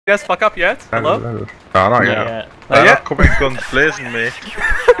guys fuck up yet? Hello? No, not yet. Not yet? Coming guns blazing, mate.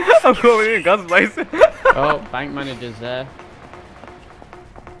 I'm coming in guns blazing. Oh, bank manager's there.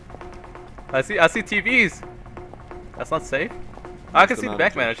 I see TVs. That's not safe. I can see the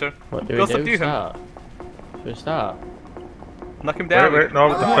bank manager. What do Go we do? subdue him. Start. Should we start? Knock him down. Wait, no,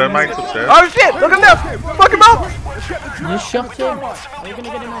 the thermite's upstairs. Oh shit! Look him down! Fuck him up! You shot him! Are you gonna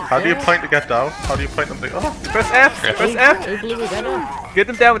get him out? How do you point to get down? How do you point them to... Oh! Press F! Press F! Who blew his head off? Get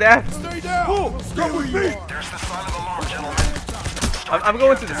them down with F! I'm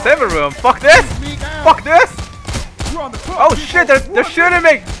going to the server room. Fuck this! Fuck this! Oh shit! They're shooting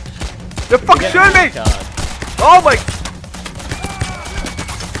me! They're fucking shooting me! Oh my!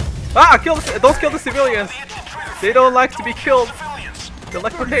 Ah! Don't kill the civilians. They don't like to be killed. They're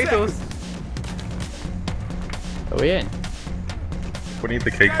like potatoes. Are we in? We need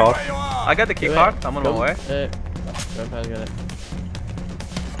the key card. I got the key card. I'm on my way. Go if I get it.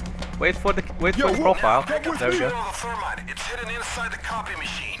 Wait for the profile. There we go. It's hidden inside the copy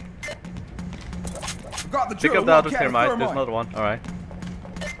machine. Pick up the other thermite. There's another one. All right.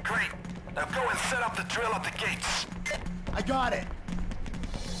 Great. Now go and set up the drill at the gates. I got it.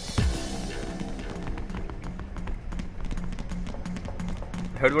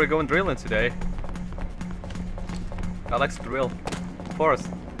 Heard we're going drilling today. I like to drill. Forrest.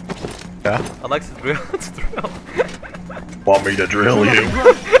 Yeah? I like to drill. to drill. Want me to drill you?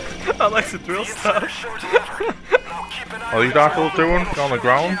 I like to drill stuff. Are these assholes doing? On the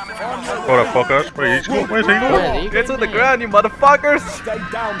ground? Motherfuckers. Where's he going? Get to the ground, you motherfuckers!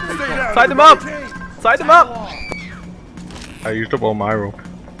 Tie them up! Tie them up! I used up all my rope.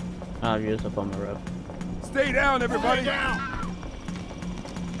 I've used up on the rope. Stay down, everybody.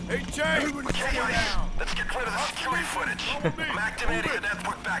 Hey, Jay! Let's get rid of the security footage. I'm activating the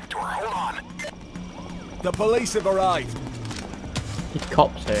network backdoor. Hold on. The police have arrived. The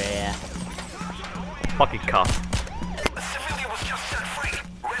cops are here. Fucking cop. A civilian was just set free.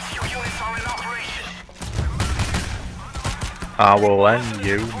 Rescue units are in operation. I will end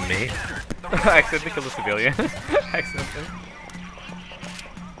you, mate. I accidentally killed a civilian. Accidentally.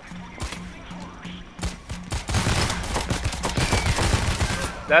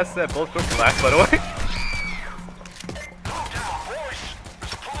 That's bulletproof glass, by the way.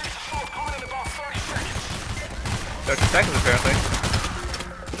 They're 30 seconds apparently.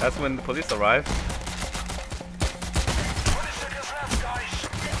 That's when the police arrive.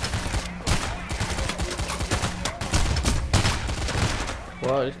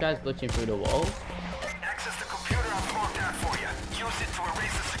 Whoa, this guy's glitching through the walls. Access the computer I've marked out for you. Use it to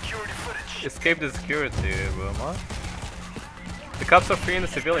erase the security footage. Escape the security room, huh? The cops are freeing the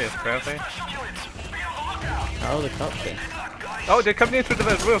civilians apparently. Oh, the cops in. Oh, they're coming in through the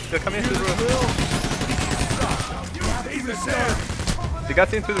roof. They're coming in through the roof. They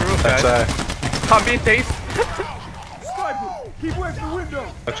got in through the roof, guys. I'm being tased. Keep away from the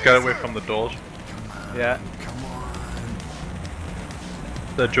window. Let's get away from the doors. Yeah.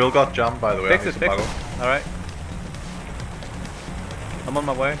 The drill got jammed, by the way. Fix it, fix it. Alright. I'm on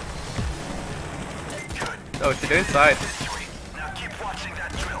my way. Oh shit, they're inside.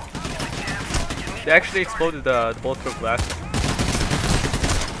 They actually exploded the bulletproof glass.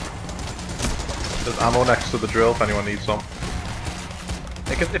 There's ammo next to the drill if anyone needs some.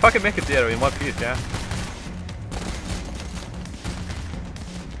 If I can make it there in one piece, yeah.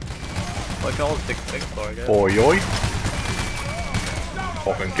 Well, I can always take the second floor, I guess. Boy, oi.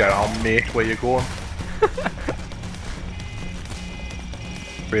 Fucking get on, mate. Where you going?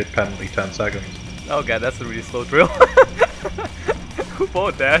 Rate penalty 10 seconds. Oh god, that's a really slow drill. Who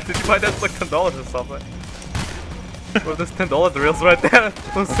bought that? Did you buy that for like $10 or something? Well, there's $10 drills right there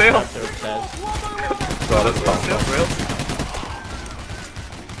on sale. That's what it says. So that's On sale drills.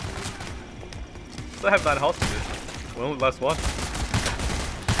 Still have 9 hostages. We only last one.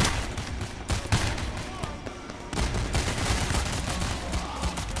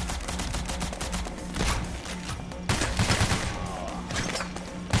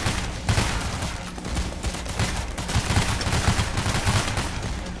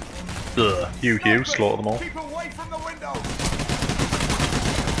 Hugh, slaughter them all. Keep away from the window.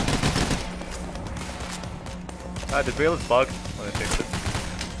 The drill is bugged. Let me fix it.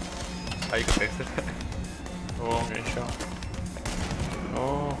 Oh, you can fix it. Oh, I'm getting shot.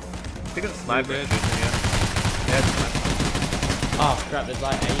 Oh. I think it's a sniper shooting, yeah. Yeah, it's a sniper. Oh crap, there's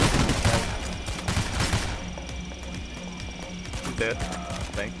like 8. He's dead, I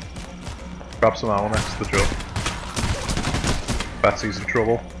think. Grab some ammo next to the drill. Betsy's in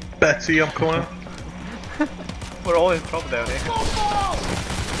trouble. Betsy, I'm coming. We're all in trouble down here.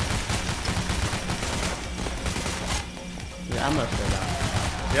 Yeah, I'm not sure that.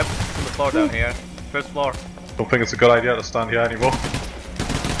 Yep, it's on the floor down here. First floor. Don't think it's a good idea to stand here anymore.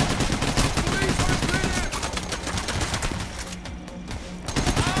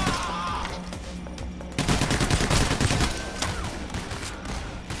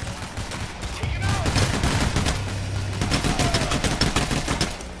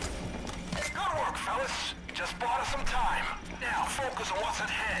 Good work, fellas. Just bought us some time. Now focus on what's at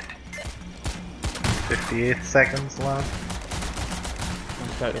hand. 58 seconds left.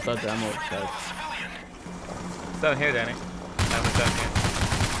 Let's check the dodge ammo upstairs. It's down here, Danny. It's down here.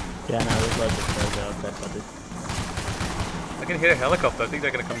 Yeah, no, there's loads of stairs there, dead bodies. I can hear a helicopter. I think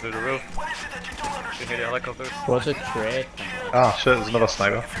they're gonna come through the roof. What is it that you don't I understand? can hear the helicopters. What's a tray? Ah shit, there's another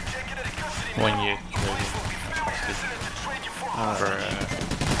sniper. When you for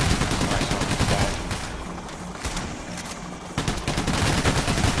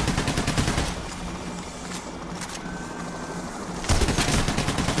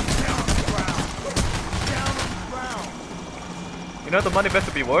You know the money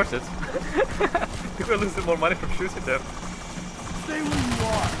better be worth it. We're losing more money from shooting them. Stay where you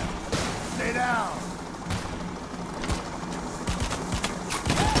are. Stay down.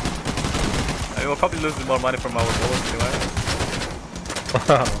 I will probably losing more money from our bullets anyway.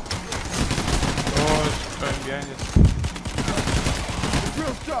 oh, it's going behind us. The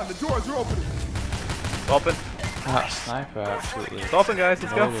drill's done. The doors are opening. It's open. That sniper absolutely. It's open, guys.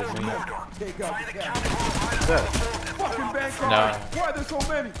 Let's go. loaded me. Take out the camera. Fucking bank No. robbers. Why are there so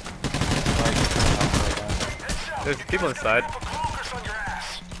many? There's people inside.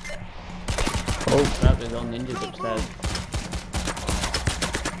 Oh crap, there's all ninjas upstairs.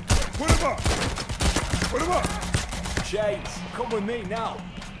 Put him up. Put him up. Chase, come with me now.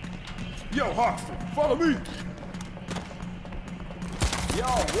 Yo, Hoxton, follow me. Yo,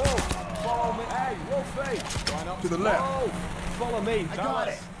 Wolf, follow me. Hey, Wolfie. Line up to the left. Wolf, follow me. I got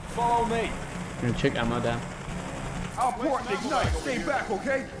it. Follow me. I'm gonna check ammo down. I'll port and ignite. Stay back,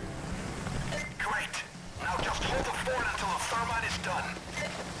 okay? Great. Now just hold the fort until the thermite is done.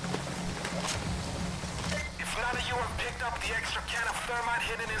 If none of you have picked up the extra can of thermite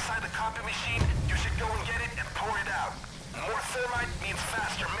hidden inside the copy machine, you should go and get it and pour it out. More thermite means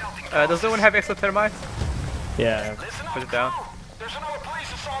faster melting. Does anyone have extra thermite? Yeah. Listen Put up, it down. crew. There's another police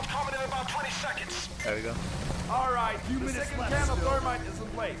assault coming in about 20 seconds. There we go. All right, few minutes left. Can of thermite is in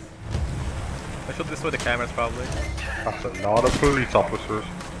place. I should destroy the cameras probably. That's a lot of police officers.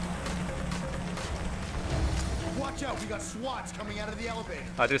 Watch out, we got SWATs coming out of the elevator.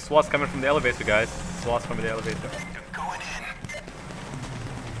 There's SWATs coming from the elevator, guys. SWATs coming from the elevator. You're going in.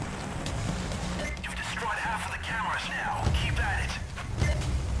 You've destroyed half of the cameras now. Keep at it.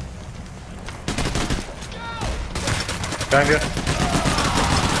 Behind you.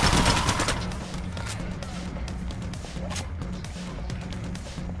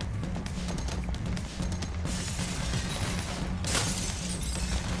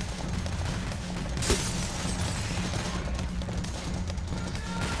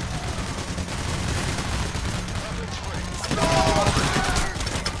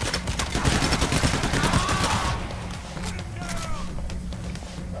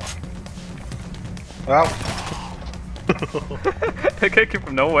 Well. They came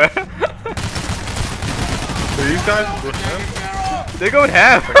from nowhere. Are you guys rushing in? They're going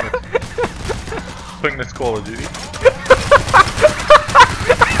half. Think it's Call of Duty.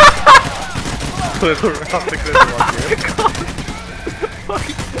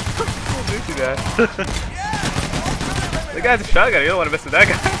 The guy's a shotgun, you don't want to mess with that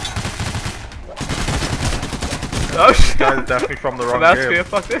guy. Oh shit! This guy's definitely from the wrong I'm game. here,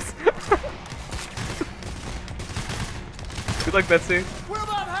 fuck this. Good luck, Bettsy. We're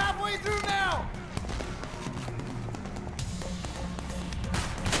about halfway through now.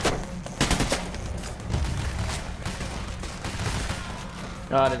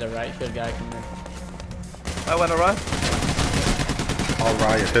 Oh, there's a right shield guy coming in. I wanna run.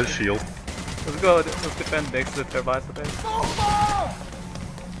 Alright, his shield. Let's go, let's defend next to the turbines, I think.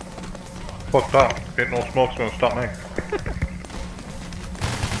 Fuck that. Ain't no smoke's gonna stop me.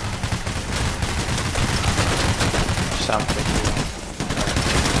 Something.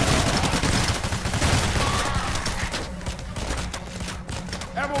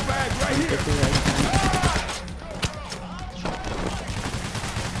 Ammo bag right here.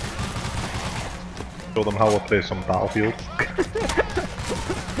 Show them how we'll play some Battlefield.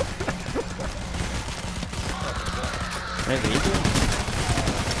 Where's he?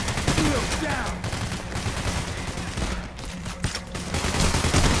 Down.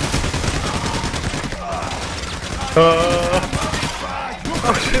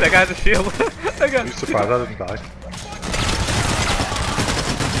 Oh shit, that guy has a shield. That guy. I'm surprised I didn't die.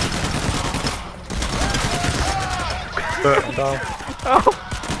 Burn him down. Oh!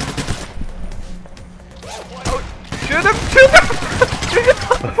 Shoot him! Shoot him!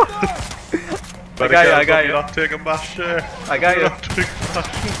 I got you. Not taking bash, Jay. I got you. Not taking bash.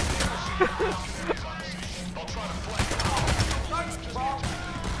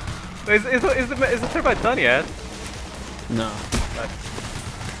 Is the turbine done yet? No.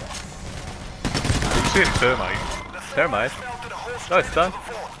 You see any termite? Termite? No, it's done.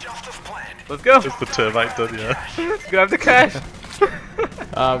 Let's go! Is the termite done yet? Grab the cash!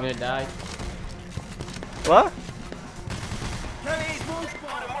 Oh, I'm gonna die. What?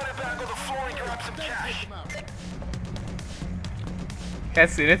 Can't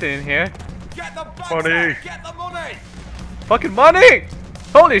see anything in here. Get the bags Money. out. Get the money. Fucking money!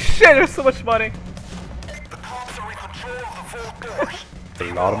 Holy shit, there's so much money! The cops are in control of the vault doors.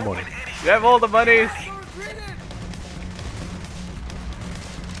 A lot of money. You have all the monies!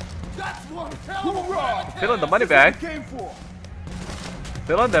 That's one hell of a ride. Fill in the money bag. Came for.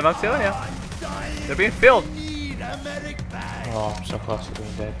 Fill in them, I'm telling you. They're being filled. Need a medic bag. Oh, I'm so close to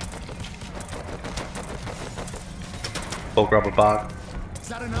being dead. I'll grab a bag. Is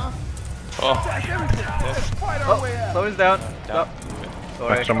that enough? Oh, Fight our way out. Someone's down. down. Oh,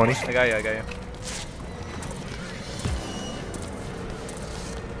 sorry. Extra money. I got you.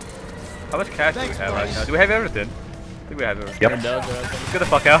 How much cash do we have right now? Do we have everything? I think we have everything. Yep. Let's get the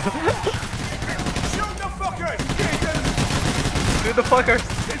fuck out. Shoot the fuckers. Shoot the fuckers.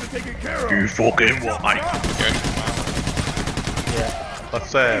 These are taken care of. You fucking why?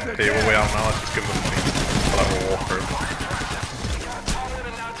 Let's pay your way out now. Let's just give them money. I'll have a walk through.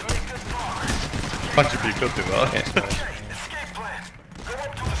 Actually, you could do that. Yes, Escape plan. Go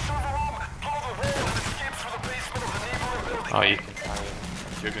up to the server room, blow the wall, and escape through the basement of the neighboring building. oh, you can fire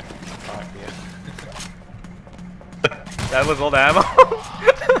it. You're gonna fire me. That was all the ammo.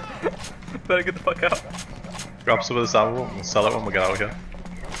 Better get the fuck out. Grab some of this ammo and sell it when we get out of here.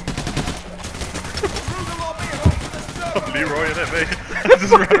 Leroy in it, mate.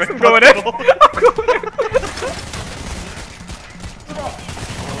 Just run right I'm going in. I'm going in. Oh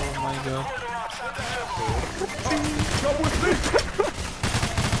my god.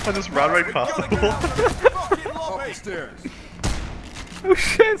 I just ran right past the wall. Up the stairs. Oh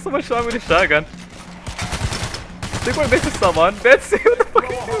shit, someone shot me with a shotgun. I think we're missing someone. Bettsy, what the fuck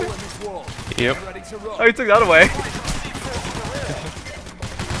are you doing? Yep. Ready to roll. Oh, you took that away.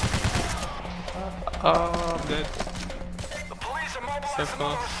 Oh, I'm dead. The police are So mobilizing close.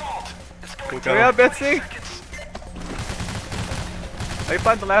 another assault. It's going Hurry up, Bettsy. Oh, you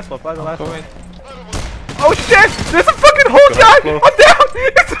find the last one. Find the last one. Going. Oh shit! There's a fucking whole guy! I'm down!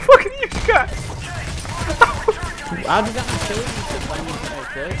 It's a fucking huge guy! How did that kill you? When you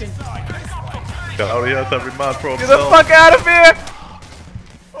clicking? Get out of here, it's every man for Get the himself. fuck out of here!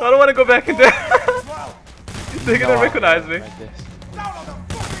 I don't want to go back in there. They're gonna recognize me. Like this.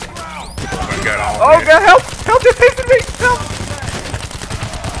 Get out of Oh here. god, help! Help, they're chasing me! Help!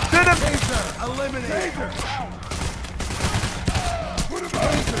 Shoot him! Eliminate.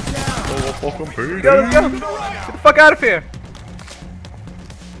 Oh, fucking Payday. Go, let's go! Get the fuck out of here!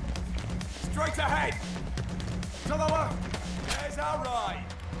 Straight ahead. To the left. There's our ride.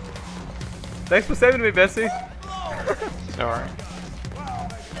 Thanks for saving me, Bettsy. It's alright.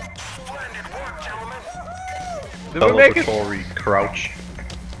 splendid work, gentlemen. Did we make it? Celebratory crouch.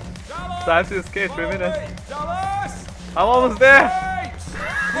 Time to escape, 3 minutes. Dallas. I'm almost there!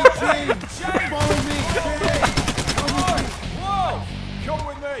 Follow me. Whoa. Come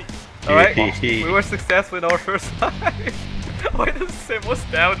with me. Alright, we were successful in our first time. Why does it say most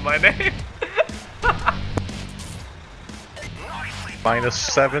down with my name? Minus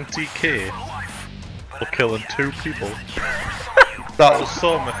 70k for killing 2 people. That was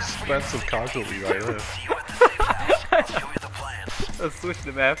some expensive casualty right there. Let's switch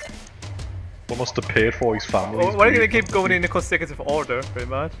the map. What must have paid for his family? We're gonna keep going in consecutive order, pretty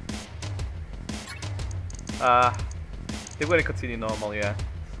much. They're gonna continue normal, yeah.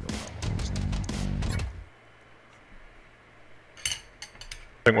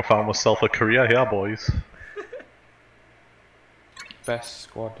 I think we found myself a career here, boys. Best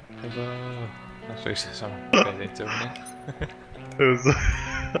squad ever. That's what he says on Payday 2, isn't it? It was.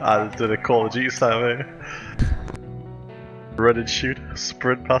 I did a Call of Duty style, mate. Run and shoot,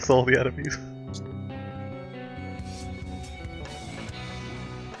 sprint past all the enemies.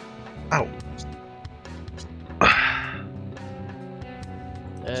 Ow.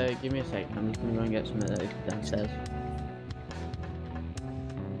 Give me a sec. I'm just gonna go and get some of those downstairs.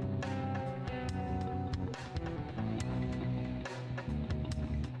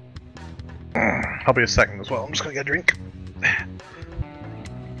 I'll be a second as well. I'm just gonna get a drink.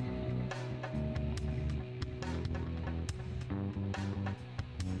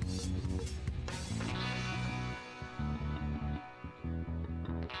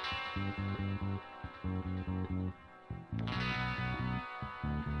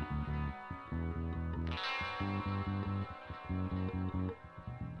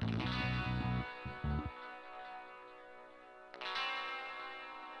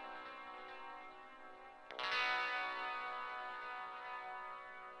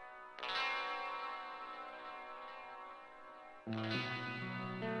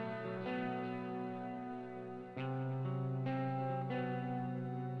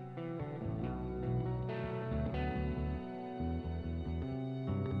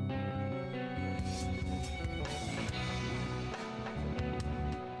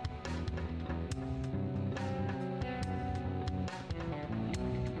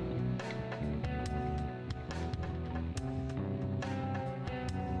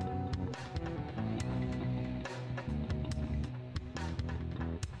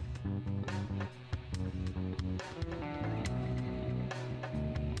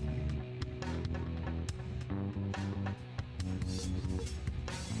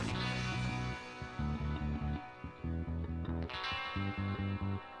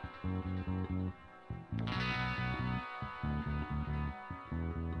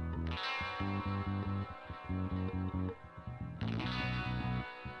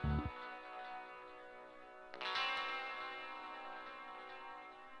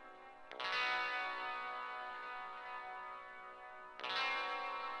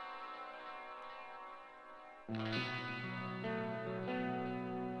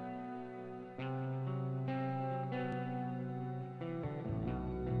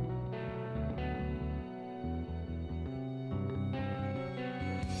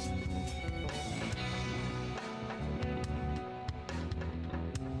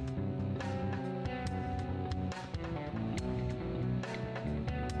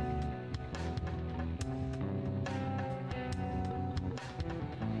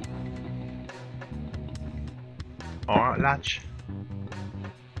 Alright, lads.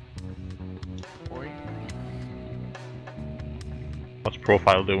 Oi. What's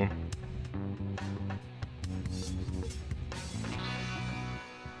profile doing?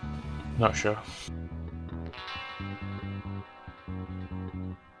 Not sure.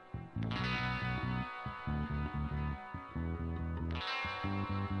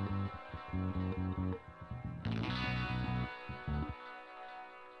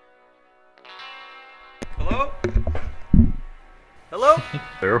 Hello? Hello?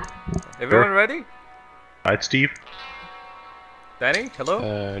 There. Everyone ready? Alright, Steve. Danny?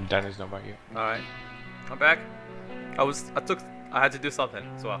 Hello? Danny's not back yet. Alright. I'm back. I had to do something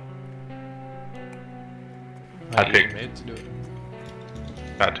as well. I'd You're take- made to do it.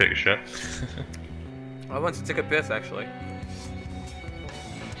 Gotta take a shit. I went to take a piss actually.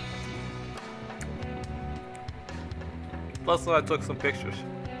 Plus I took some pictures.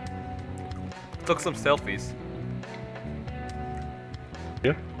 Took some selfies.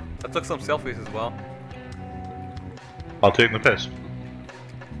 Yeah. I took some selfies as well. I'll take the piss.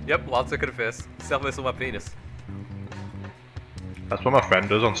 Yep, while taking a piss. Selfies with my penis. That's what my friend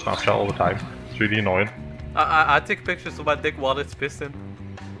does on Snapchat all the time. It's really annoying. I take pictures of my dick while it's pissing.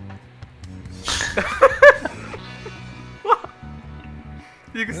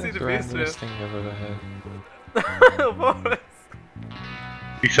 You can see the That's piss, the man. randomest thing I've ever heard. Forrest.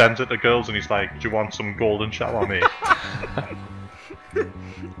 He sends it to girls and he's like, do you want some golden shower, mate?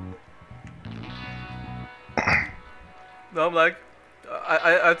 No, I'm like,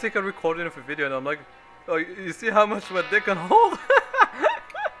 I take a recording of a video and I'm like, oh, you see how much my dick can hold?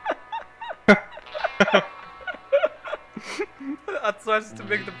 I try to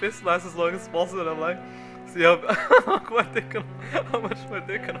make the piss last as long as possible and I'm like, see how, how much my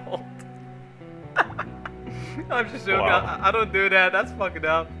dick can hold. I'm just joking, Wow. I don't do that, that's fucking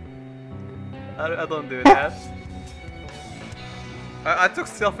up. I don't do that. I took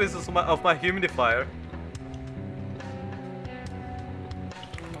selfies of my humidifier.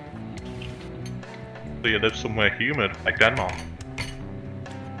 So you live somewhere humid, like Denmark.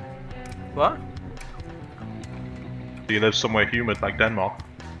 What? Do you live somewhere humid, like Denmark?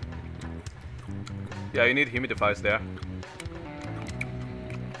 Yeah, you need humidifiers there.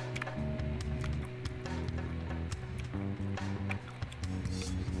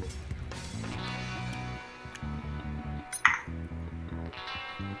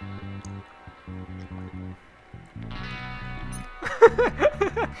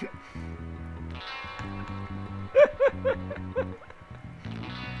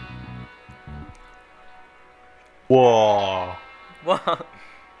 Whoa! What?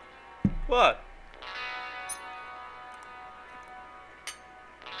 What?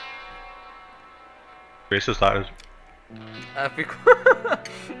 Racist that is. Epic.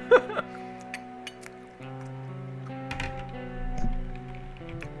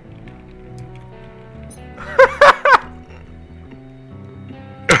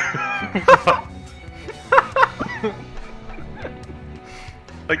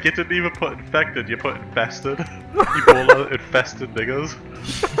 Like, you didn't even put infected, you put infested. You call it infested niggas.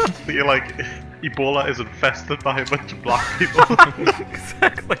 But you're like, Ebola is infested by a bunch of black people.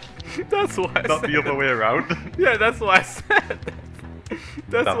 Exactly. That's why I Not said the other way around. Yeah, that's why I said that.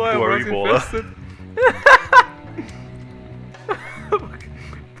 That's That why I poor was Ebola. infested.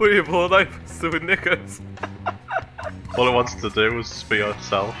 Poor Ebola pursuing niggas. All it wants to do is be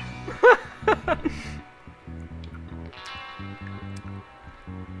itself.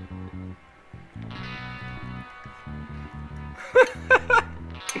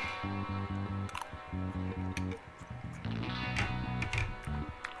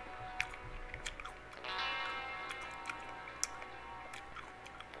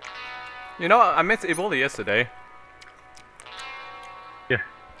 You know, I met Ebola yesterday. Yeah.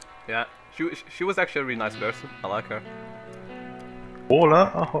 Yeah, she was actually a really nice person. I like her.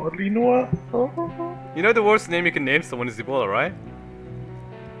 Ebola, I hardly know her. You know the worst name you can name someone is Ebola, right?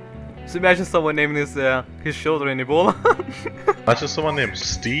 So imagine someone naming his children Ebola. Imagine someone named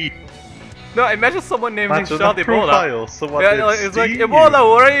Steve. No, imagine someone naming his Imagine child the Ebola. profile, someone Yeah, named like, it's like, Steve.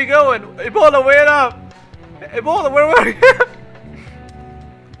 Ebola, where are you going? Ebola, wait up! Ebola, where are you?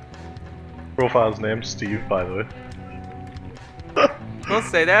 Profile's named Steve, by the way. Don't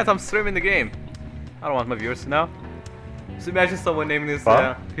say that, I'm streaming the game. I don't want my viewers to know. Just imagine someone naming his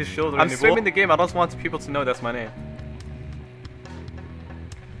children I'm streaming the game, I don't want people to know that's my name.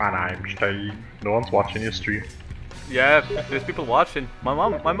 My name's Steve. No one's watching your stream. Yeah, there's people watching. My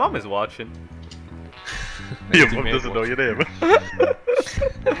mom is watching. Your mum doesn't know your name.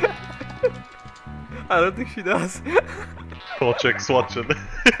 I don't think she does. Torchek's watching.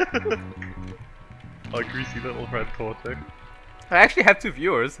 Our greasy little friend Torchek. I actually have 2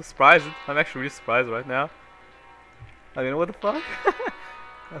 viewers. Surprised. I'm actually really surprised right now. I mean, what the fuck?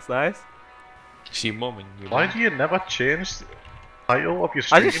 That's nice. She mum and you. Why do you never change the title of your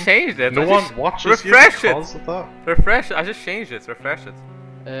stream? I just changed it. No one watches you refresh because of that. Refresh it. I just changed it. Refresh it.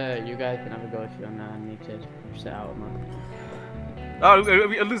 You guys can have a go if you want. I need to set out, man.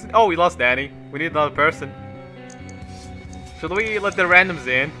 Oh, we lost Danny. We need another person. Should we let the randoms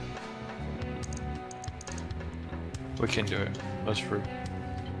in? We can do it. That's true.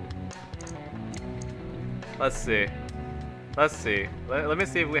 Let's see. Let's see. Let me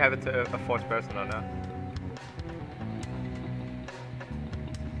see if we have a 4th person or not.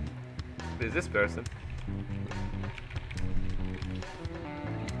 Who is this person?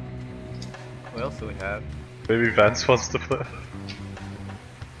 What else do we have? Maybe Vance wants to play.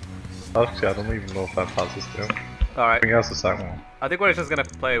 Actually, I don't even know if Vance has this game. Alright. I think he has the second one. I think we're just gonna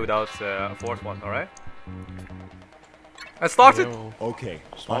play without a 4th one, alright? I started! Okay,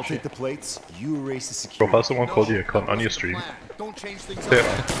 I'll take the plates, you erase the security. Bro, someone called you a cunt on your stream. Don't change things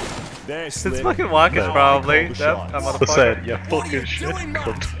Yeah. It's fucking Wackers probably. That I motherfucker. said, yeah, fucking shit,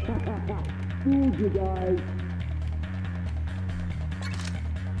 cunt.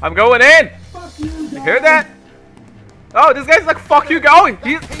 I'm going in! You hear that? Oh, this guy's like, fuck you going!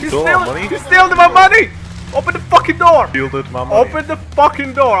 He's stealing my money! Open the fucking door! Fielded my money. Open the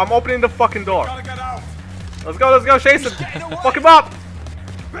fucking door! I'm opening the fucking door. Let's go, chase him! Fuck him up!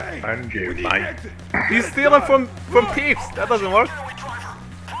 And you, mate. He's stealing from thieves. That doesn't work.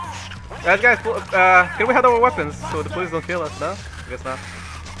 Guys, can we have our weapons so the police don't kill us? No? I guess not.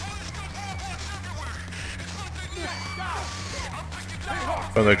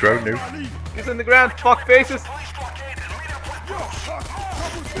 On the ground now. He's in the ground, fuck faces!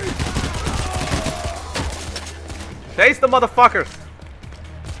 Chase the motherfuckers!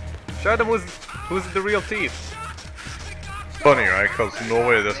 Show them who's the real thief. Funny, right? Because no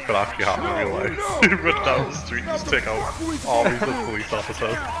way this could actually happen in real life. You run down the street and just take out all these little police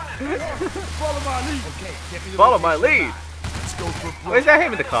officers. Follow my lead! Where's that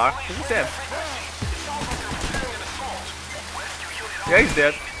him in the car? Is this him? Yeah, he's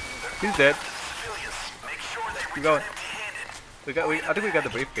dead. He's dead. Keep going. I think we got the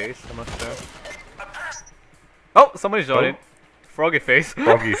briefcase. I'm not sure. Oh, somebody's joining. Froggy face.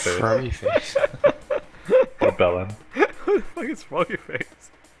 Froggy face. Froggy face. Or Bellin. Who the fuck is Froggy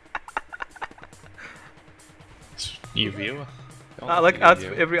face? New viewer. Like out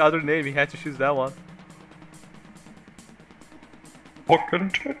of every other name, he had to choose that one.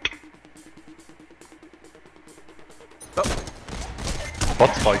 Fucking shit. Oh.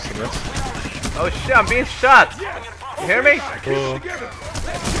 What's spice in this? Oh shit, I'm being shot! You hear me?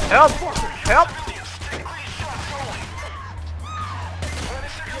 Help! Help!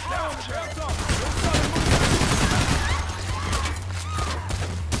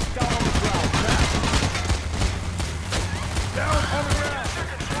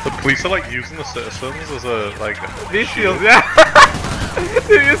 The police are like using the citizens as a like Meat shield, yeah!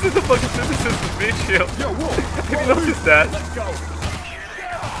 They're using the fucking citizens as meat shield. Have you noticed that?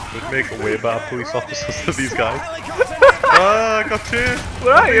 We'd make a way better police officers than these guys. Ah, I got chased!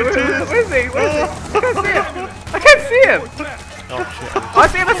 Where are you? Where is he? Where is he? I can't see him! Oh shit. Oh, I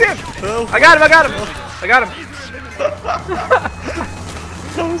see him! I see him! I got him! I got him! I got him!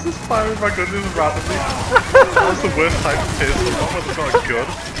 How is this firing my gun this randomly? That was the worst time to chase someone when they've got a gun.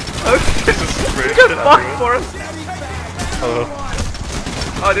 Oh shit! Just spray You shit got fucked, everywhere. Forrest! Oh,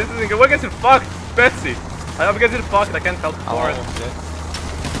 Oh, this isn't good. We're getting fucked! Betsy! I'm getting fucked. I can't help Forrest.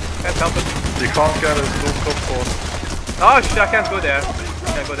 Can't help it. you can't get us, don't come for. Oh shit, I can't go there.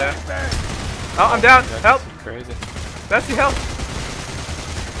 I can't go there. Oh, I'm down. Help! Crazy. Betsy, help!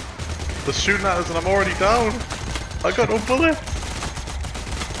 They're shooting at us and I'm already down. I got no bullet.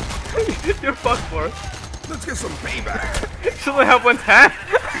 You're fucked, Forrest. Let's get some payback. Should I have one hand?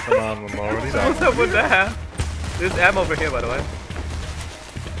 Come on, I'm already down. Let's have one hand. There's ammo over here, by the way.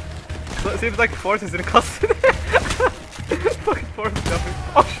 So it seems like Forrest is in custody. Fucking Forrest is jumping.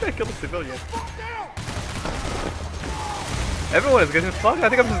 Oh shit, I killed a civilian. Everyone is getting fucked. I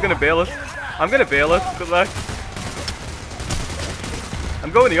think I'm just gonna bail us. I'm gonna bail us. Good luck.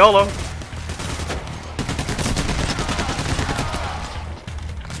 I'm going YOLO.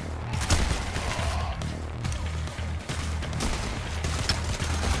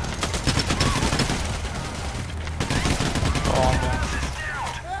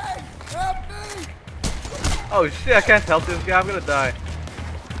 Oh shit, I can't help this guy, I'm gonna die.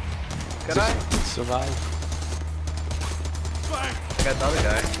 Can I? Survive. I got the other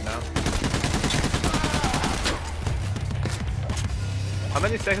guy now. How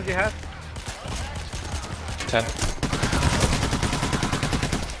many seconds do you have? 10.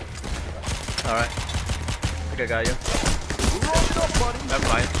 Alright. I think I got you. Never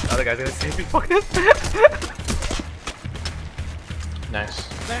mind. The other guy's gonna save me. Fuck this. Nice.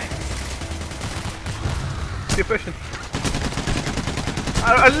 Keep pushing.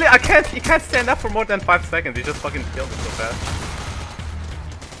 I can't. He can't stand up for more than 5 seconds. He just fucking killed me so fast.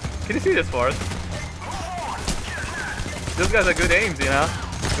 Can you see this, Forrest? Those guys are good aims, you know.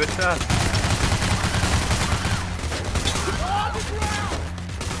 Good shot.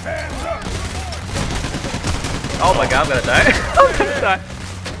 Oh my god, I'm gonna die. I'm gonna die.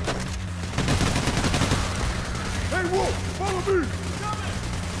 Hey, Wolf, follow me.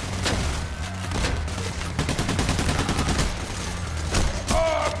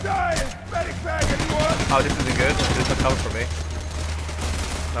 Oh, I'm dying. Medic bag, anyone? Oh, this isn't good. There's no cover for me.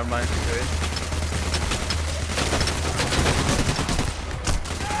 Never mind, it's good.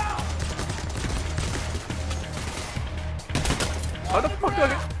 How the fuck do I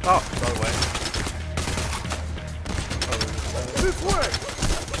get? Oh, the other way. This way.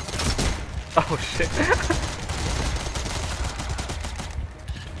 Oh shit.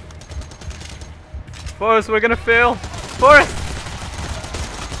 Forrest, we're gonna fail. Forrest!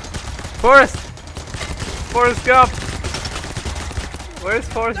 Forrest! Forrest Gump! Where's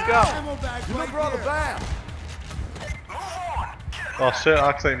Forrest Gump? Remember all the bam. Oh shit, I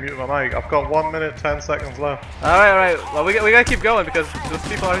accidentally muted my mic. I've got 1 minute 10 seconds left. Alright. Well, we gotta keep going because those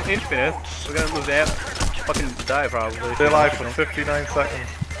people are infinite. We're gonna lose them. Fucking die probably. Stay alive for 59 seconds.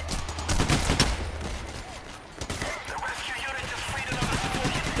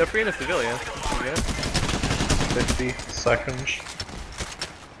 They're freeing the civilians. 50 seconds.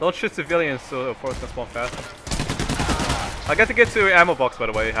 Don't shoot civilians so Forrest can spawn faster. I got to get to ammo box, by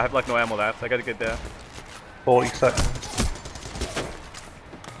the way. I have like no ammo left. I gotta get there. 40 seconds.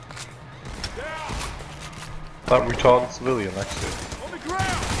 That retarded civilian next to it.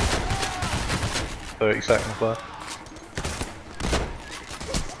 30 seconds left.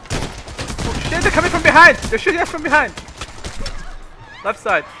 Oh shit, they're coming from behind! They're shooting us from behind! Left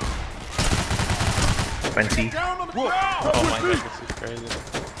side. 20. Oh my god, this is crazy.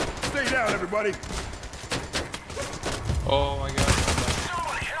 Stay down, everybody. Oh my god.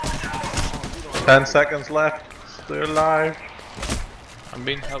 10 seconds left. Stay alive. I'm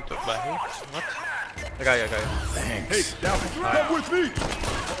being helped up by who? What? I got you. Hey, now come with me.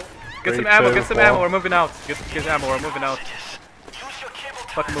 Get some 3, ammo, 2, get some 1. ammo, we're moving out. Get ammo, we're moving out.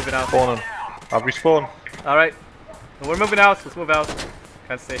 Fucking moving out. Spawning. I've respawned. Alright. We're moving out, let's move out.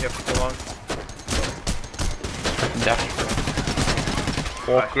 Can't stay here for too long. Dash.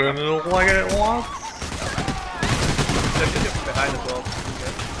 Walking in like it once. They're shooting from behind as well.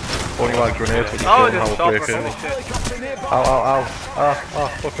 Only like grenades when you Oh, don't there's have a chopper, break in. holy shit. Ow, ow, ow.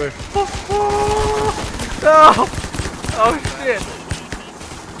 Fuck me. No! Oh shit!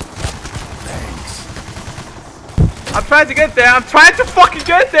 I'm trying to get there, I'm trying to fucking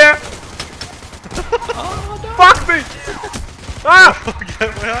get there! Fuck me! Ah!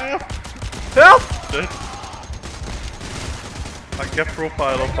 Get where I am. Help! Dead. I can get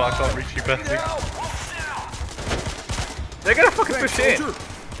profile up, but I can't reach you, Bettsy. They're gonna fucking push in.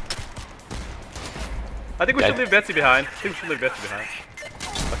 I think we should leave Bettsy behind. I think we should leave Bettsy behind.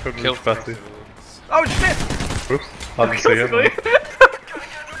 I couldn't Kill reach Bettsy. Oh shit! Oops, I didn't see him.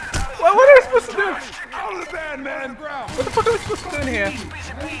 What are we supposed to do? Out of the van, man! Ground! What the fuck are we supposed to do in here?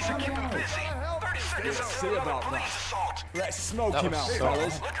 Let's see about that. Let's smoke him out,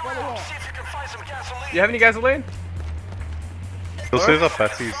 fellas. You have any gasoline? They'll say that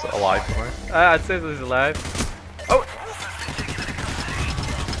Betsy's alive somewhere. I'd say he's alive. Oh!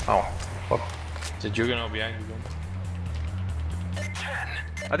 Oh, fuck. The juggernaut behind you.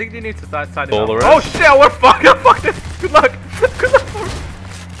 I think you need to sign it All up. the Oh rest. shit, we're fucked! Fuck this! Good luck! Good luck!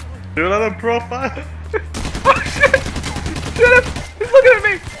 Do another profile. Oh shit! Shut up! He's looking at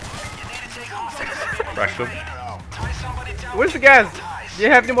me! Wrecked him. Where's the gas? Do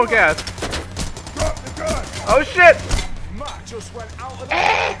you have any more gas? Drop the gun! Oh shit! Matt just went out of the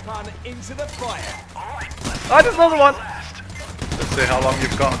pan into the fire. Oh, there's another one! Let's see how long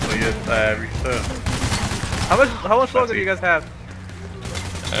you've got until you return. How much longer do you guys have?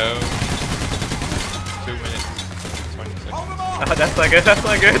 2 minutes. 20 seconds. Hold them off! Oh, that's not good, that's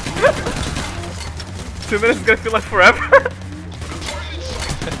not good. 2 minutes is gonna feel like forever.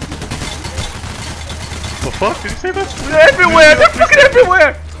 The fuck? Did you say that? They're everywhere! They're fucking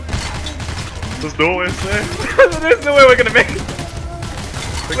everywhere! There's no way to say. There's no way we're gonna make it.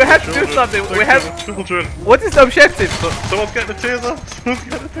 We have to do something. We have. Children. What is the objective? Someone's getting a taser. Someone's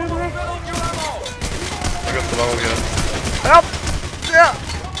getting a taser. I got the low again. Help! Yeah.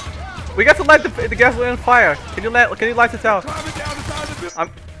 We got to light the gasoline on fire. Can you light it out?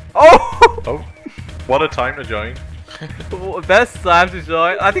 Oh! Oh. What a time to join. Best time to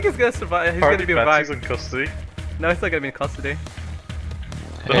join. I think he's gonna survive. He's Apparently gonna be Betsy's revived. in custody. No, he's not gonna be in custody.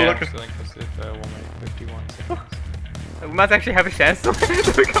 Don't Yeah, look I'm still in custody for 1 minute 51 seconds. We might actually have a chance. There we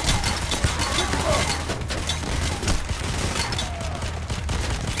go.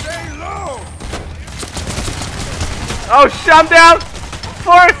 Stay low! Oh shit, I'm down!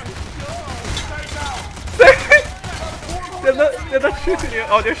 Forrest! They're not shooting you.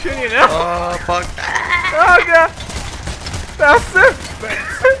 Oh, they're shooting you now. Oh, fuck. Oh god! Faster!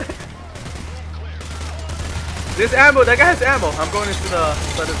 There's ammo. That guy has ammo. I'm going into the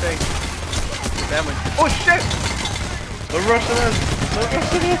other thing. There's ammo. Oh shit! They're rushing in. They're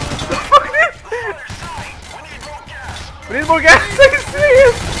rushing in. Fuck this! We need more gas. Are you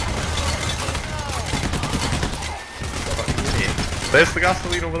serious? There's the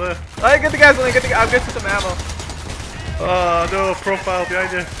gasoline over there. Alright, get the gasoline. I'll get you some ammo. Oh no, profile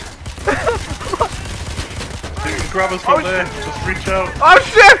behind you. You can grab us from there. Just reach out. Oh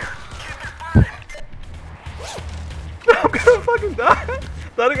shit! I'm gonna fucking die.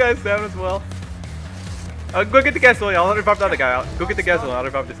 The other guy's down as well. Go get the gasoline. I'll revive the other guy out. Go get the gasoline. I'll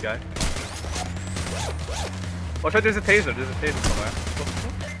revive this guy. Watch out, there's a taser. There's a taser somewhere.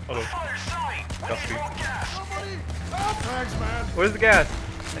 Hello. Gasoline. Thanks, man. Where's the gas?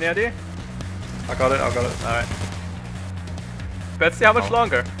 Any idea? I got it. Alright. Bettsy, how much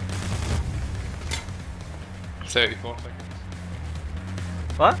longer? 34 seconds.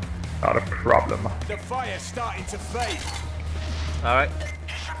 What? Not a problem. The fire's starting to fade. Alright.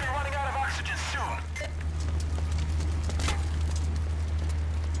 You should be running out of oxygen soon.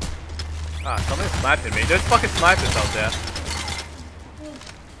 Ah, somebody's sniping me. There's fucking snipers out there.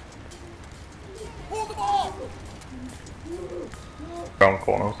 Ground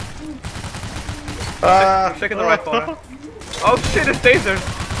corners. I'm checking the right corner. Oh shit, there's tasers!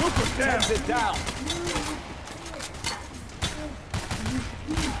 Hands it down.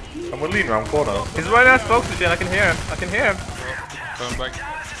 And we're leading around corners. He's running out of oxygen. I can hear him. Going back.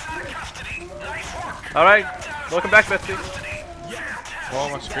 Alright, welcome back, Bettsy. Wow,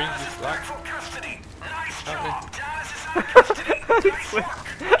 my screen just black.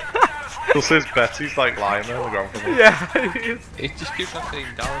 Still says Betsy's like lying there on the ground corner. Yeah, he is. It just keeps on saying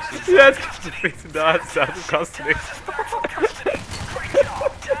Dallas is Yeah, it's because he's facing Dallas out of custody.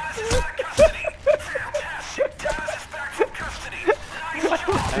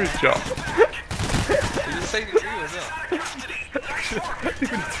 Good job. Did it say the real as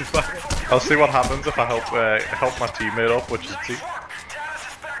well? I'll see what happens if I help my teammate up, which is T.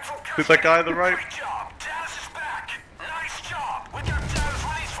 Who's that guy on the right?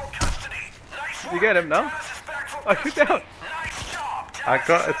 You get him, no? Oh, shoot down!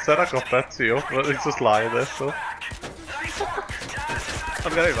 It said I got Betsy up, but he's just lying there still.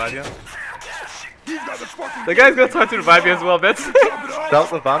 I'm gonna revive you. The guy's gonna try to revive you as well, Betsy. Dealt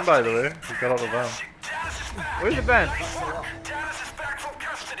the van, by the way. He got out the van. Where's the van?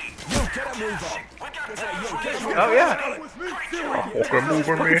 Oh yeah! Fucking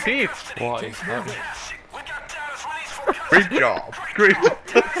moving me. Pete! What is that? Great job. Great.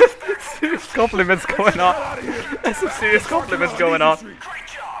 Serious compliments going on. There's some serious compliments going on.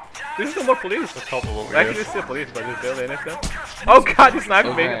 There's no more police. I can just see the police, but there's barely anything. Oh god, he's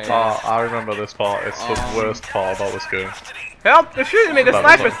sniping me. Okay. I remember this part. It's the worst part about this game. Help! They're shooting me! They're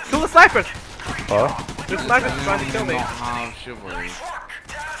snipers! Kill the snipers! Huh? The snipers are trying to kill me. Have chivalry.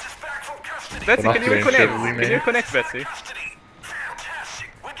 Betsy, We're can not you doing reconnect? chivalry, Can mate. you connect, Betsy?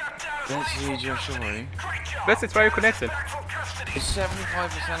 Bettsy, do you have chivalry? Betsy, try your connection. It's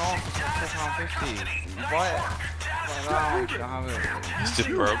 75% off. It's like £4.50. Buy it. Buy it now. Have it. It's just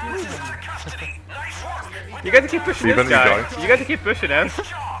broke. You got to keep pushing Even this guy. you You got to keep pushing him.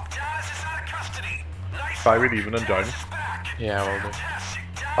 Try with even and join. Yeah, will do.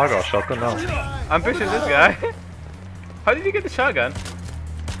 I got a shotgun now. I'm pushing this guy. How did you get the shotgun?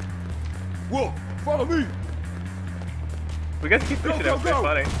 Whoa, follow me. We got to keep pushing him. It's go.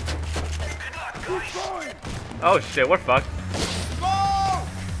 funny. Oh shit, we're fucked.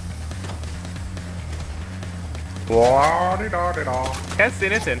 La-di-da-di-da. Can't see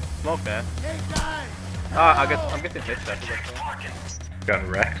anything. Smoke, man. Ah, I'm getting hit shot. Getting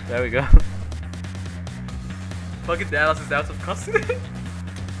wrecked. There we go. Fucking Dallas is out of custody.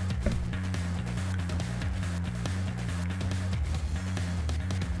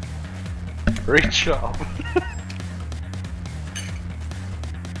 Great job.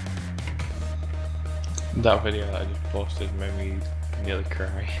 That video that I just posted made me nearly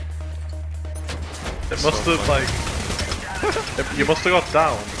cry. It must have like you must have got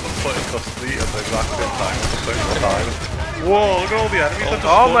down and put in custody at the exact same time as the person died. Whoa, look at all the enemies that just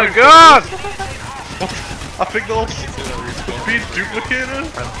Oh my spawned. god! What? I think they're all being duplicated.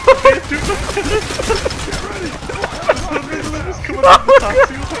 Being duplicated. Hundreds of them just coming out of the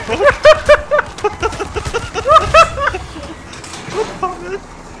taxi. What happened?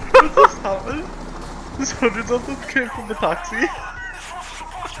 What just happened? There's hundreds of them came from the taxi.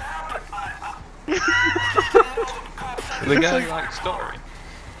 The guy like story.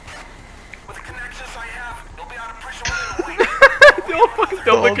 They all fucking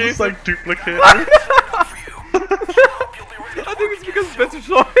They're all duplicate. just like duplicated. I think it's because Spencer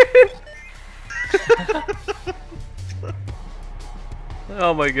saw it.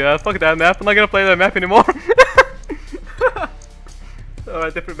 Oh my god, fuck that map. I'm not gonna play that map anymore.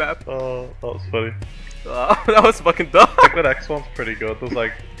 Alright, different map. Oh, that was funny. That was fucking dumb. I think that X one's pretty good. There's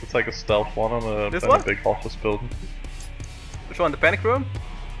like it's like a stealth one on a, This in one? a big office building. Which one? The panic room?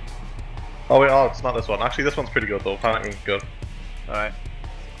 Oh wait, oh it's not this one. Actually, this one's pretty good though. Panic room's good. Alright.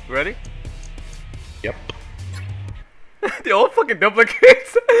 Ready? Yep. They all fucking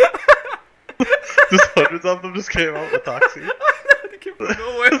duplicates. Just hundreds of them just came out of the taxi. They came from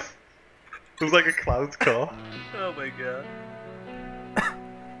nowhere. It was like a clown's car. Oh my god.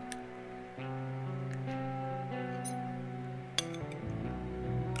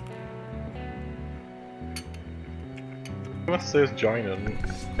 Who must say is joining?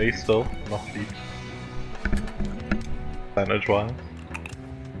 Me still, not Pete. Percentage wise.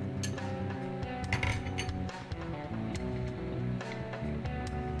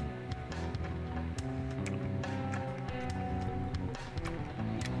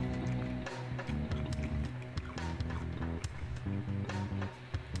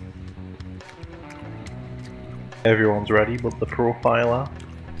 Everyone's ready but the profiler.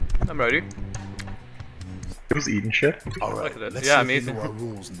 I'm ready. Who's eating shit? All right, Look at this. let's Yeah, see amazing. if we know our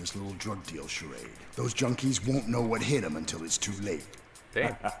rules in this little drug deal charade. Those junkies won't know what hit them until it's too late.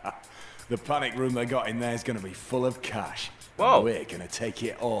 Damn. The panic room they got in there is going to be full of cash. Whoa. We're going to take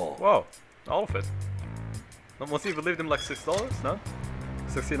it all. Whoa. All of it. Must he believe them like $6? No?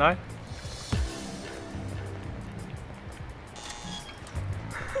 69?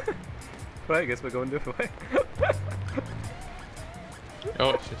 Right, I guess we're going different way.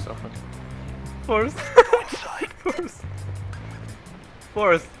 Oh, it's just open. Forrest. Forrest.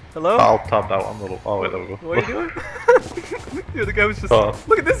 Forrest. Hello? I'll tab out on the little. Oh wait, there we go. What are you doing? You're the guy who's just. Oh.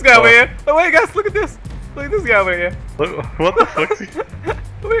 Look at this guy over here! Oh wait, guys, look at this! Look at this guy over here! Look, what the fuck's he?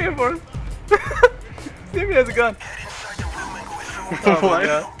 Over here, Forrest! See if he has a gun! Oh my Why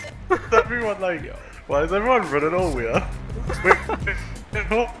god. is everyone like? Why is everyone running all weird? Wait,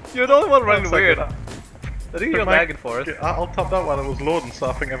 You're the only one running One second. weird. I think you're lagging, Forrest. I'll tap that while it was loading, so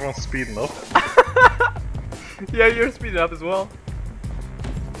I think everyone's speeding up. Yeah, you're speeding up as well.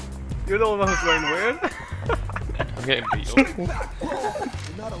 You're the only one who's running weird. I'm getting beat up.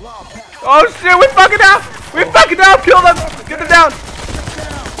 Oh shit, we fucking up! We fucking up! Kill them! Get them down!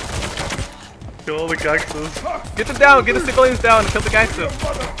 Kill all the gangsters. Get them down! Get the civilians down and kill the gangsters!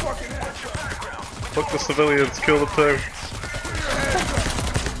 Fuck the civilians, kill them too.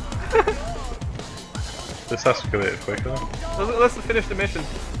 This escalated quickly. Let's finish the mission.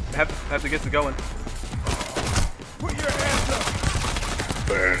 Have to get it going. Put your hands up.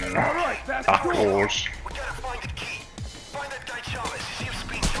 Burn. Alright, that's the door. Tacos. We gotta find the key. Find that guy Chavez. See if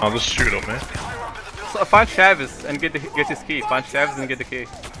Speed I'll just shoot him, man. higher up in the building. So find Chavez and get his key. Find Chavez and get the key.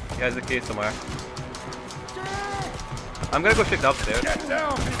 He has the key somewhere. I'm gonna go check the upstairs. Get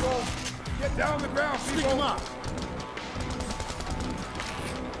down, people. Get down on the ground, people. Stick 'em up.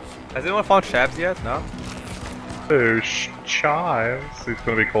 Has anyone found Chavez yet? No? Oh, Chives. He's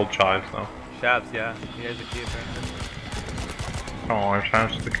gonna be called Chives now. Chavez, yeah. He has the key apparently. Oh,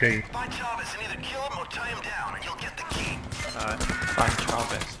 Chives is the key. Find Chavez and either kill him or tie him down, and you'll get the key. Alright. Find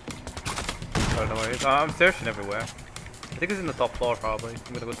Chavez. I don't know where he is. I'm searching everywhere. I think he's in the top floor probably.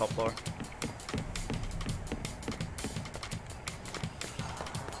 I'm gonna go top floor.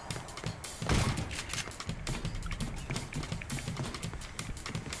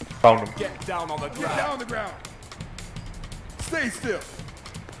 Found him. Get down on the ground. Get down on the ground. Stay still.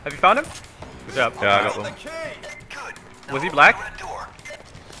 Have you found him? Good job. Yeah, I got them. Good. Was he black? Open the door.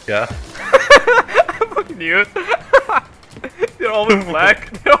 Yeah. I fucking knew it. They're always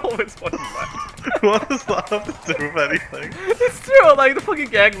black. They're always fucking black. What does that have to do with anything? It's true, like the fucking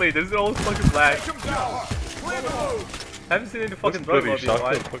gang leaders, they're always fucking black. Take 'em down. Clear the road. I haven't seen any Looks fucking drug bloody lords in a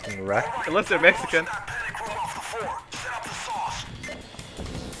shotgun, while. fucking wreck. Unless they're Mexican. That panic room off the floor. Set up the sauce.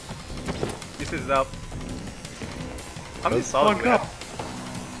 This is up. How many Let's solid fuck we up. have?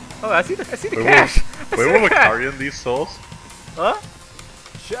 Oh, I see the Where cash. I Where see were the we cash. carrying these souls? Huh?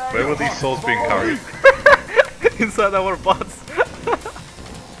 Where were these souls being carried? Inside our butts.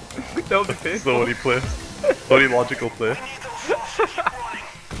 That would be That's the painful. only place. The only logical place.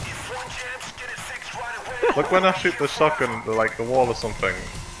 Look, when I shoot the shotgun into like the wall or something,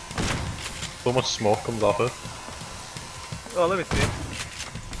 so much smoke comes off it. Oh, let me see.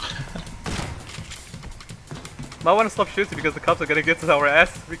 I want to stop shooting because the cops are gonna get to our ass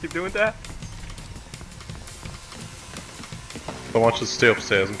if we keep doing that. I want you to stay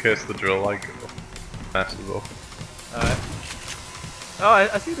upstairs in case the drill like messes up. Alright. Oh,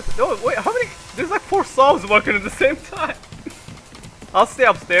 I see the. Oh, wait, how many? There's like 4 saws working at the same time. I'll stay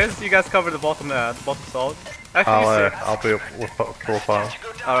upstairs. You guys cover the bottom saws. Actually, I'll be up with profile.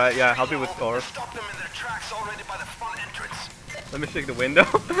 Alright, yeah, I'll be with Forrest. Stop them in their tracks already by the front entrance. Let me shake the window.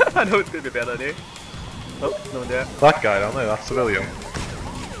 I know it's gonna be a bad idea. Oh, no one there. That guy down there, that civilian.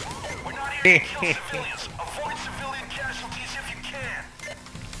 We're not here to kill civilians. Avoid civilian casualties if you can.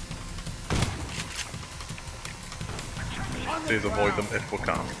 Please avoid them if we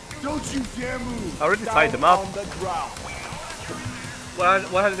can. Don't you dare move. I already tied them up. On the ground.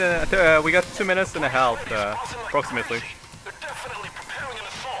 We got 2 minutes and a half, approximately. They're definitely preparing an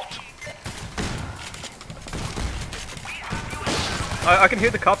assault. I can hear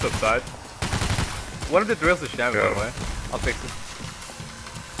the cops outside. One of the drills is jammed, by the way. I'll fix it.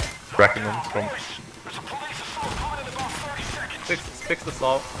 Wrecking them from. There's a police assault coming in about 30 seconds. Fix the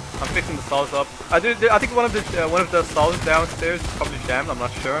saw. I'm fixing the saws up. I think one of the saws downstairs is probably jammed. I'm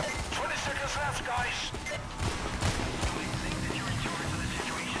not sure. 20 seconds left, guys.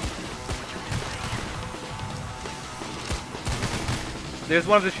 There's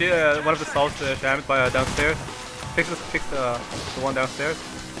one of the saws jammed by downstairs. Fix the one downstairs.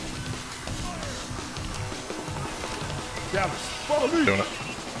 Dallas, follow me. Doing it.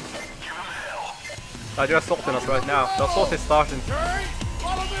 They're assaulting us right now. The assault is starting. Hey,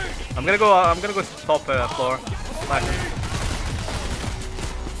 follow me. I'm gonna go to the top floor.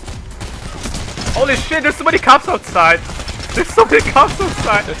 Holy shit! There's so many cops outside. There's so many cops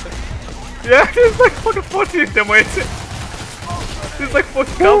outside. Yeah, there's like fucking 40 of them waiting. There's like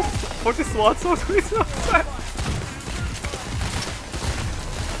 40 cops, 40 SWAT soldiers waiting outside.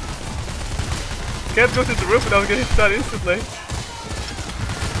 Can't go to the roof without getting shot instantly.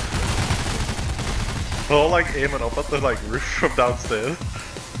 They're all like aiming up at the like roof from downstairs.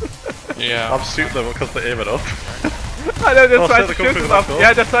 Yeah. I'm shooting them because they're aiming up. I know they're trying so to they're coming shoot through us the up. back door?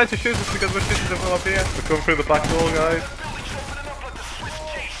 Yeah, they're trying to shoot us because we're shooting them from up here. They're coming through the back door, guys. Building's opening up like the Swiss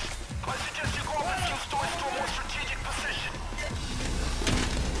cheese. I suggest you go up a few stories to a more strategic position.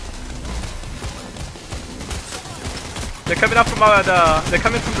 They're coming up from they're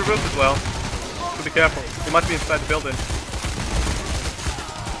coming from the roof as well. So be careful. They might be inside the building.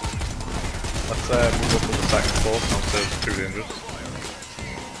 Let's move up to the second floor. Downstairs is too dangerous.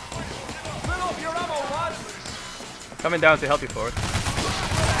 Fill up your ammo, lads. Coming down to help you for it. I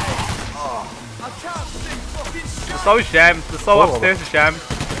can't see fucking shit. The saw is jammed. The saw Oh. upstairs is jammed.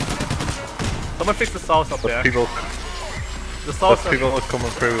 Someone fix the saws up there. There's people, The saws there's people coming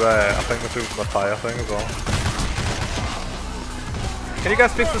through I think they're through the fire thing as well. Can you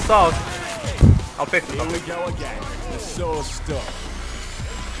guys fix the saws? I'll fix it. Here we go again. The sore stuff.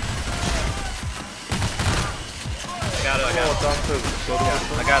 I got it. I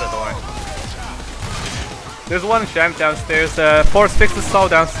got it, don't worry. There's one champ downstairs. Forrest, fix the saw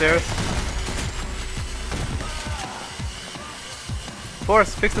downstairs.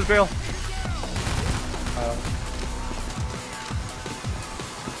 Forrest, fix the drill.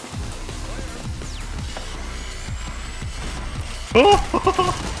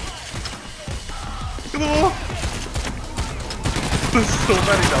 Look at them all! There's so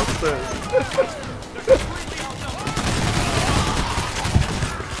many downstairs.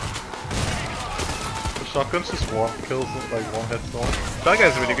 The shotgun's just one kills, like one hit on. That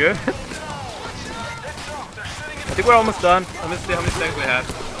guy's really good. I think we're almost done. Let me see how many seconds we have.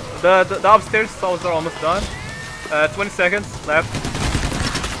 The upstairs saws are almost done. 20 seconds left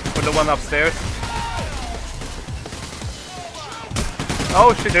for the one upstairs.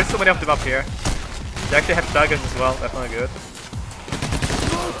 Oh shit, there's so many of them up here. They actually have shotguns as well, that's not good.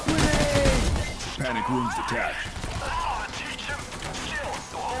 Panic room's detached.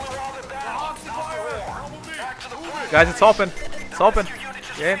 Guys, it's open. It's open.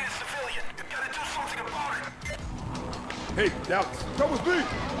 Yeah. Hey, now, come with me!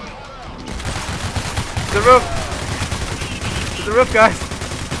 To the roof! To the roof, guys!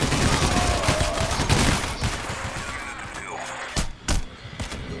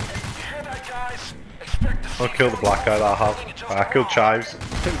 I'll kill the black guy that I have. I killed Chives.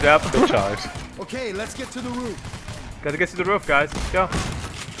 Yep. Kill Chives. Okay, let's get to the roof. Gotta get to the roof, guys. Let's go.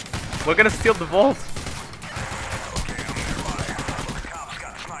 We're gonna steal the vault.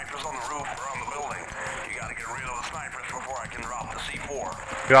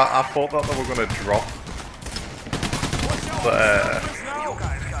 Yeah, I thought that they were gonna drop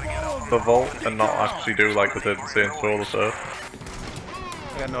the vault and not actually do like they did in Saints Row the Surf.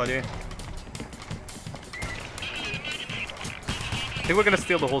 I got no idea. I think we're gonna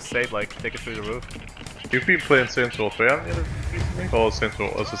steal the whole safe, like take it through the roof. You've been playing Saints Row 3, haven't you? Or Saints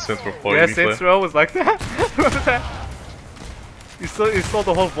Row, as a Saints Row 4? Yeah, Saints Row was like that. Remember that? You saw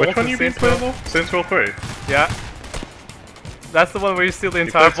the whole vault. Which one you been playing though? Saints Row 3? Yeah. That's the one where you steal the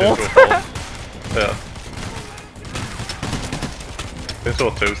entire vault. Yeah. Saints Row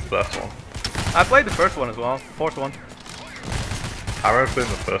 2 is the best one. I played the first one as well, the fourth one. I remember playing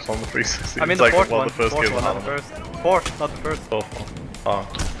the first one, the 360. I mean it's the like fourth one one, of the first fourth games one, I not the had. first. Fourth, not the first. Fourth one. Oh.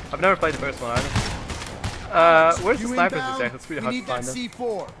 I've never played the first one either. Where's the snipers exactly? It's really hard to find them.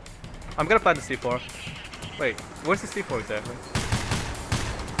 C4. I'm gonna plant the C4. Wait, where's the C4 exactly?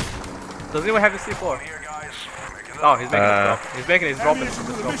 Does anyone have the C4? Oh, he's making it drop. He's making it, he's dropping it. He's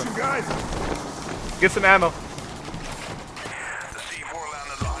dropping. Get some ammo.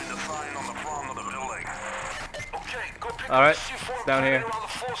 Alright, it's down here.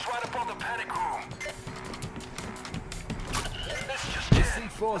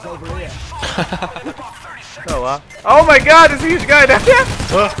 C4's over here. Oh wow. Oh my god, there's a huge guy down there!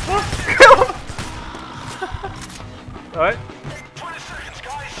 Alright.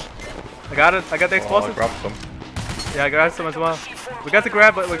 I got it, I got the explosive. I grabbed some. Yeah, I grabbed some as well. We got to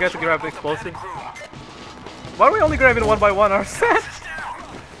grab the explosive. Why are we only grabbing one by one ourselves?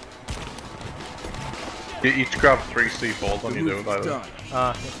 You each grab 3 C4s when you do that.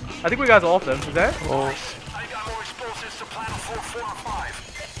 I think we got all of them, is that?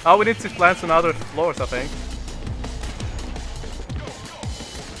 Oh, we need to plant some other floors, I think.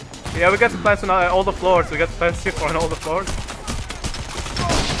 Yeah, we got to plant some all the floors. We got to plant C4 on all the floors.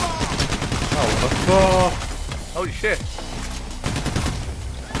 Oh, holy shit.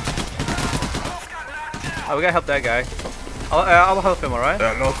 Oh, we gotta help that guy. I'll help him, alright?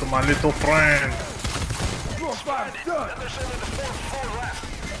 hello to my little friend.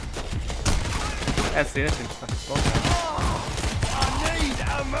 And see anything.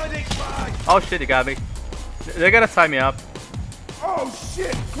 Oh shit, he got me. They're gonna tie me up. Oh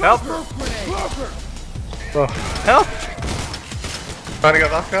shit! Help! Help! Trying to get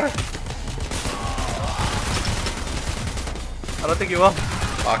that guy? I don't think you will.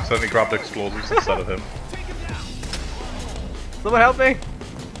 I accidentally grabbed explosives instead of him. Someone help me!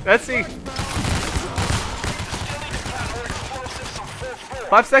 Bettsy!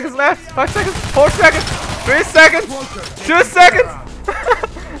 5 seconds left! 5 seconds! 4 seconds! 3 seconds! 2 seconds!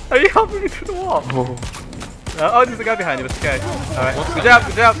 Are you helping me through the wall? Oh, there's a guy behind you, but it's okay. Alright, good job,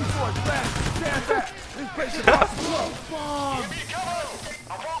 good job!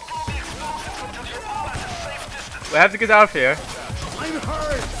 We have to get out of here.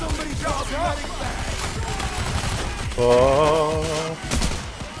 Oh.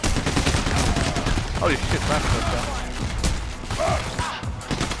 Holy shit,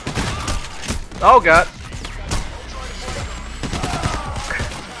 Oh god.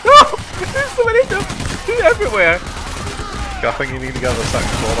 No! There's so many of them! They're everywhere! I think you need to get the second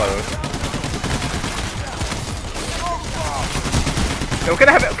floor by the way. Yeah, we're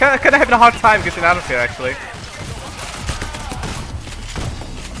kinda having a hard time getting out of here actually.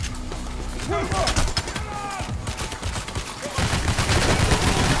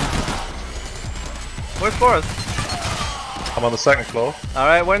 Where's Forrest? I'm on the second floor.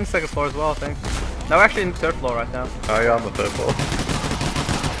 Alright, we're in the second floor as well, I think. No, we're actually in the third floor right now. I am on the third floor.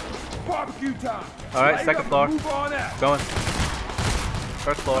 Barbecue time. Alright, Light second up floor. and move on out. Going.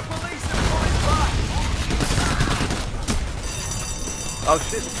 First floor. Oh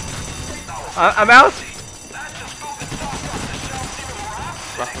shit. I'm out!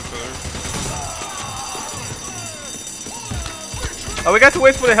 Oh, we got to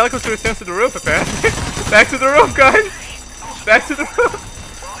wait for the helicopter to return to the roof apparently. Back to the roof, guys! Back to the roof!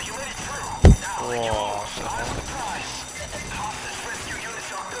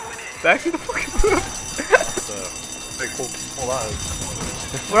 Back to the fucking roof!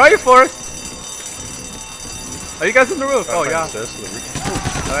 Where are you, Forrest? Are you guys on the roof? Oh yeah.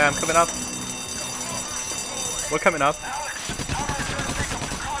 Oh yeah, I'm coming up. We're coming up.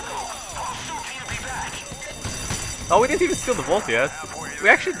 Oh, we didn't even steal the vault yet. We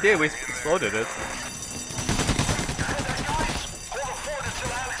actually did, we exploded it.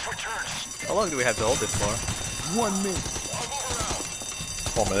 How long do we have to hold this for? 1 minute.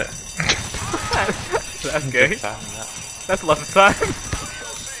 1 minute. That's gay. That's a lot of time.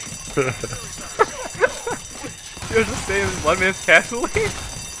 You're just saying 1 minute casually?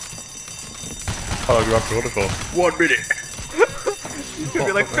 How long do you have to hold it for? 1 minute! It's gonna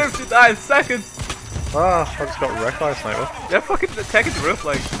be like 59 seconds! Ah, I just got wrecked by a sniper. They're fucking attacking the roof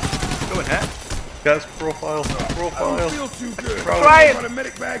like, going hat. Guys, profile. I don't Profile. feel too good. Try it! Want a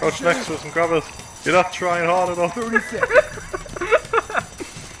medic bag Crouch of next to us and grab us. You're not trying hard enough. 30 seconds.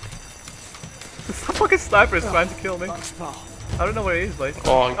 Some fucking sniper is trying to kill me. I don't know where he is, like.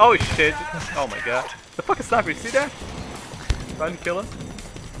 Oh. Oh shit. Oh my god. The fucking sniper, you see that? Trying to kill us.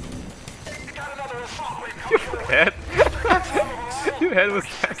 Your head. Your head was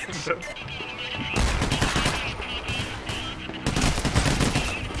passing though.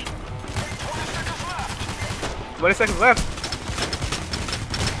 $20 seconds left.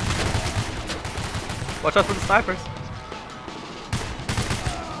 Watch out for the snipers.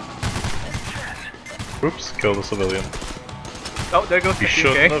 Oops, killed a civilian. Oh, there goes the You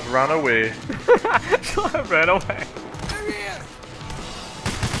shouldn't have ran away. Should have ran away.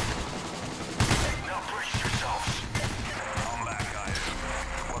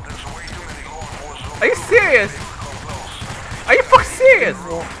 Are you serious? Are you fucking serious?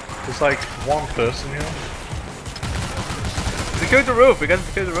 There's like one person here. Secure the roof. We gotta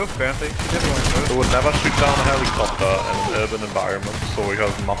secure the roof apparently. They would never shoot down a helicopter in an urban environment, so we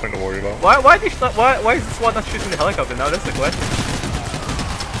have nothing to worry about. Why is this one not shooting the helicopter now? That's the question.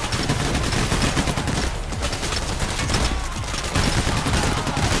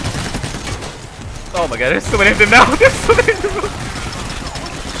 Oh my god, there's so many of them now. There's so many of them.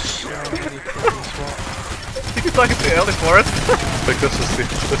 You can talk to the elder Forrest. I think this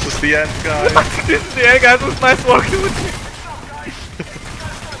is the end, guys. This is the end, guys. It was nice working with you.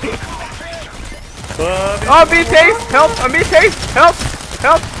 Oh, me taste! Help! Me taste! Help!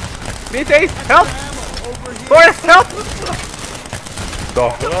 Help! Me taste! Help! Forrest, help!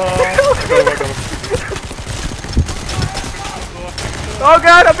 Oh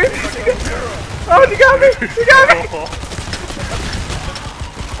god, I'm being... Oh, you got me! You got me!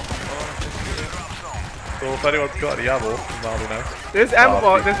 So if anyone's got any ammo, that'll be nice. There's ammo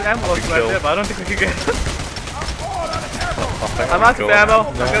box right there, but I don't think we can get it. I'm out of ammo.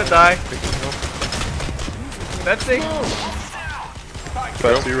 I'm gonna die. Bettsy!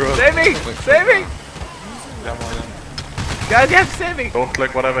 Bettsy, run. Save me! Save me! Guys, you have to save me! Don't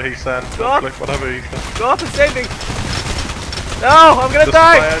click whatever he sent. Don't click whatever he sent. Go up and save me! No! I'm gonna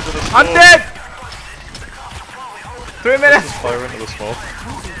die! I'm dead! 3 minutes! Just fire into the smoke.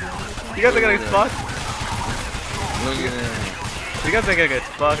 You guys are gonna get spot. Look at him. You guys are gonna get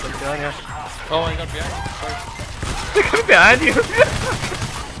spot, I'm telling you. Oh my god, behind you. Sorry. They're coming behind you!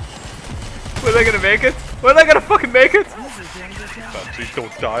 Were they gonna make it? Were they gonna fucking make it? Bettsy,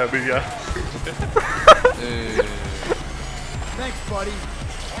 don't die on me yet. Thanks, buddy.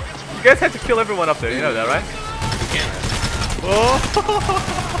 You guys had to kill everyone up there, you know that, right? Oh!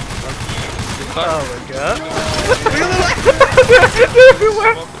 Oh my god. They're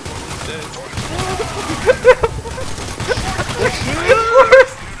everywhere!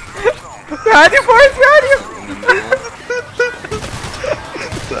 Behind you, Forrest! Behind you!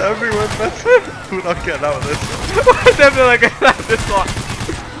 They're everywhere, Bettsy. We're not getting out of this. We're definitely not getting out of this one.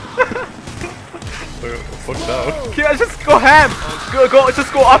 We're fucked out. Okay, just go ham.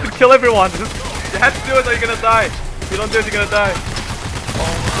 Just go up and kill everyone. You have to do it or you're gonna die. If you don't do it, you're gonna die.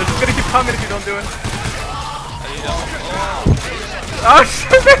 They're just gonna keep coming if you don't do it. Oh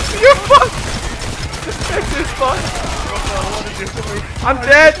shit, Bettsy, you're fucked! Bettsy is fucked. I'm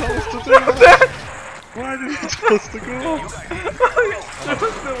dead! I'm dead! Why did you tell us to go?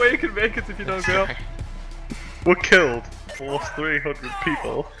 There's no way you can make it if you don't go. We're killed. Almost 300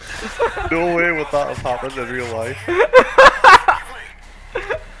 people. No way would that have happened in real life.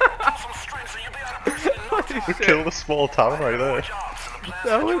 We killed a small town right there.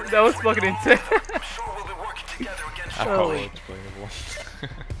 That was fucking intense. That's probably explainable.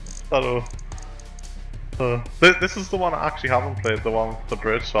 I don't know. This is the one I actually haven't played, the one with the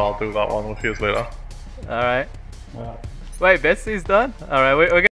bridge, so I'll do that one with you later. Alright. Wait, Betsy's done? Alright, we're